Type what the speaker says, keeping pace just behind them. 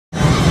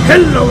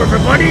Hello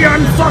everybody,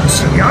 I'm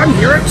Foxy. I'm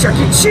here at Chuck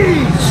E.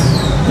 Cheese.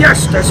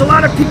 Yes, there's a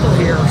lot of people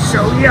here,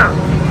 so yeah.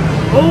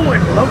 Oh,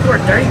 and look what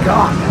they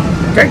got.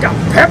 They got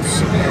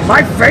Pepsi,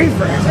 my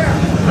favorite.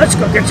 Let's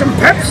go get some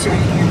Pepsi.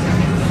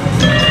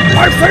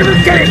 My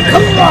favorite game,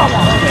 come on.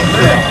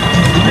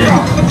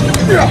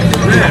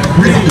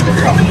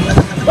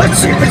 Let's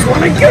see which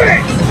one I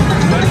get.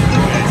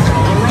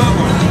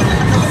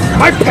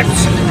 My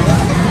Pepsi.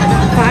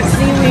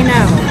 Foxy, we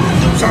know.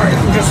 Sorry,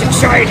 I'm just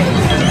excited.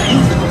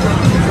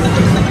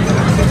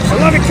 A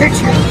lot of kids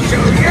here, so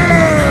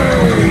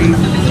yay!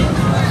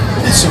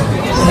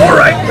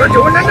 Alright, we're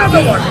doing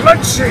another one.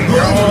 Let's see.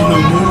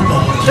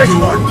 This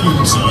one.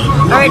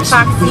 Alright,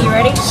 Foxy, you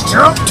ready?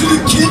 Yep. To the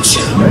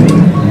kitchen.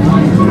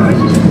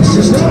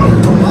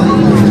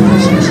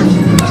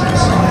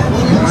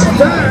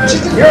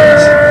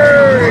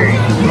 Yay!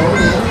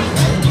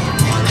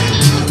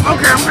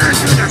 Okay, I'm gonna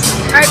do this.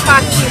 Alright,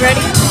 Foxy, you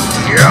ready?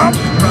 Yep.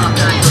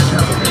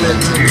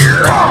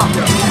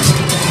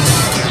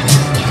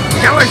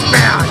 That was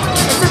bad.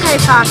 It's okay,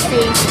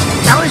 Foxy.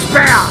 That was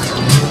bad.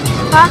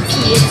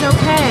 Foxy, it's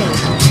okay.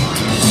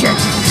 Shit.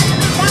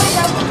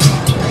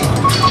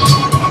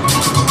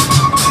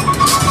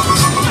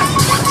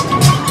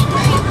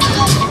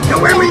 No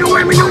whammy, no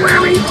whammy, no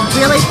whammy.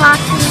 Really,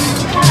 Foxy?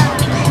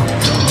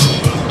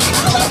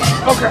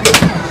 Okay.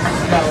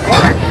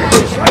 Alright,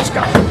 let's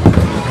go.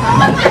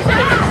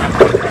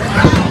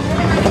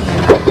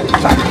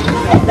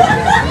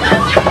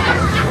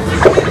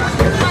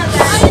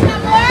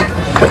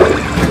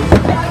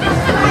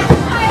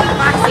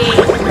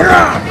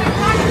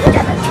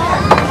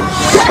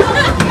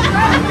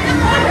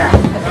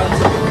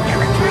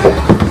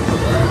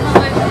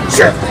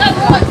 Shit!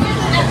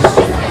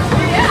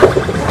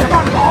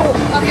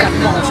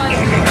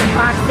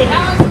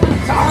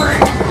 Sorry.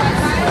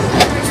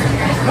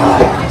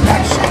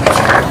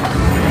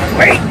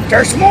 Wait,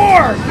 there's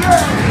more!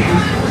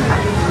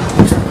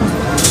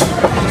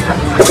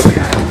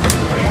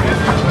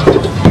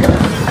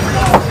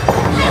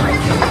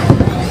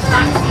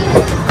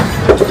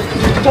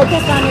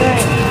 Focus on your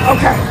end.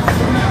 Okay.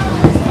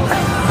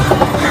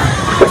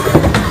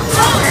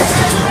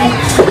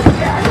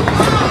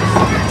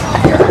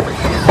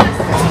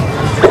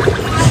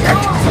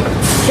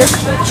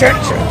 Check.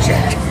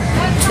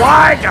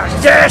 Why does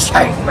this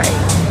hate me?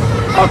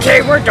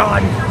 Okay, we're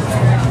done.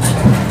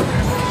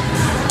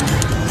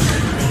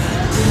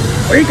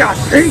 We got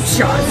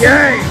pizza,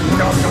 yay!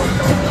 No.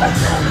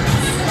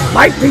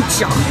 My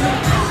pizza.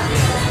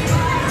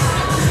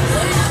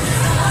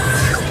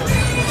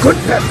 Good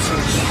Pepsi.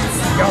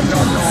 Yum.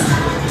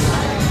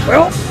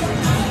 Well,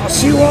 I'll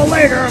see you all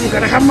later. I'm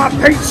gonna have my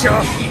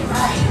pizza.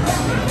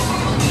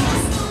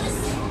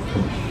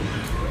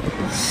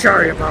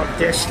 Sorry about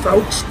this,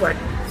 folks, but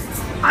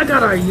I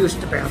gotta use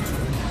the bathroom.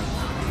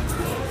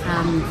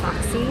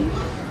 Foxy,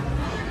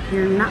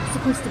 you're not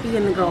supposed to be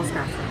in the girls'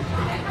 bathroom.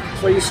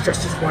 Please,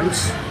 just this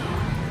once.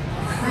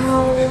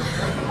 Well,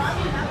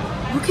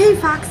 okay,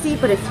 Foxy,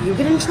 but if you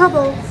get in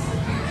trouble...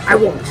 I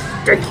won't.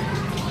 Thank you.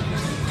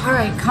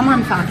 Alright, come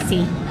on,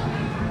 Foxy.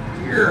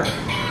 Yeah.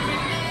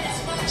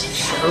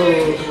 So,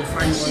 we'll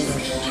find one of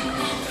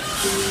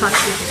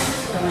Foxy,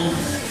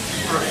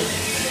 Alright.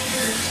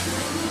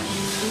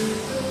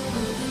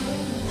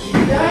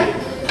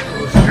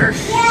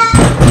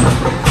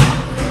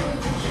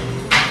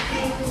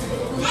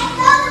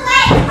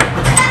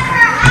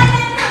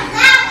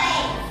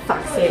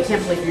 Foxy, I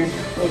can't believe you're in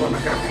here. Hold on, I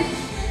got it.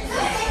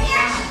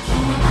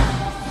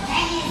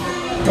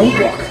 Don't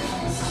walk.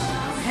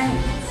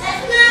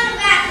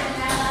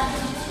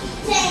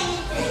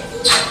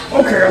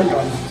 Okay, I'm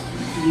done.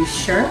 You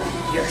sure?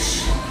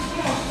 Yes.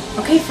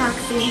 Okay,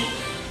 Foxy.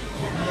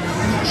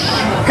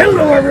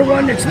 Hello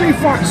everyone, it's me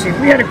Foxy.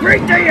 We had a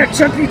great day at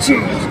Chuck E.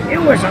 Cheese. It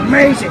was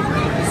amazing.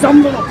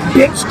 Some little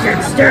bitch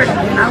kid stared at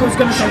me and I was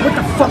gonna say, what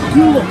the fuck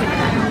you looking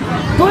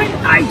at? But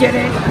I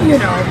didn't, you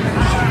know.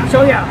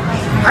 So yeah.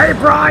 Hey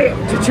Brian,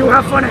 did you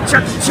have fun at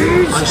Chuck E.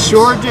 Cheese? I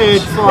sure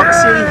did,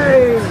 Foxy.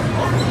 Yay!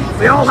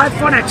 We all had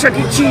fun at Chuck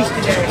E. Cheese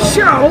today.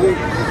 So,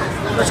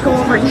 let's go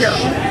over here.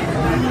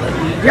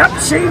 Yep,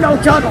 see, no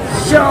tunnels.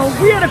 So,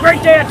 we had a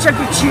great day at Chuck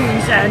E.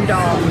 Cheese, and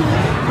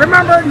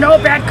remember, no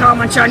bad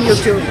comments on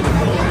YouTube,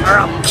 or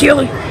I'll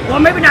kill you. Well,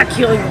 maybe not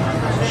kill you.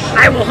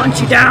 I will hunt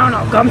you down,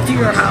 I'll come to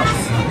your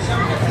house.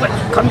 What,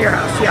 come to your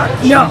house, yeah.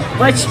 No,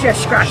 let's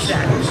just scratch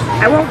that.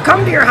 I won't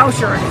come to your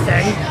house or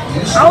anything.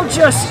 I'll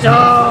just,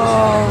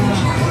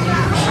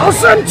 I'll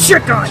send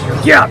chick on you.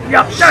 Yep,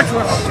 that's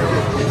what I'll do.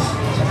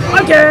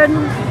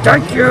 Again,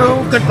 thank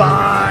you,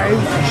 goodbye.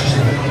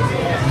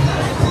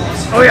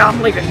 Oh yeah,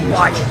 I'm leaving.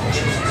 Bye.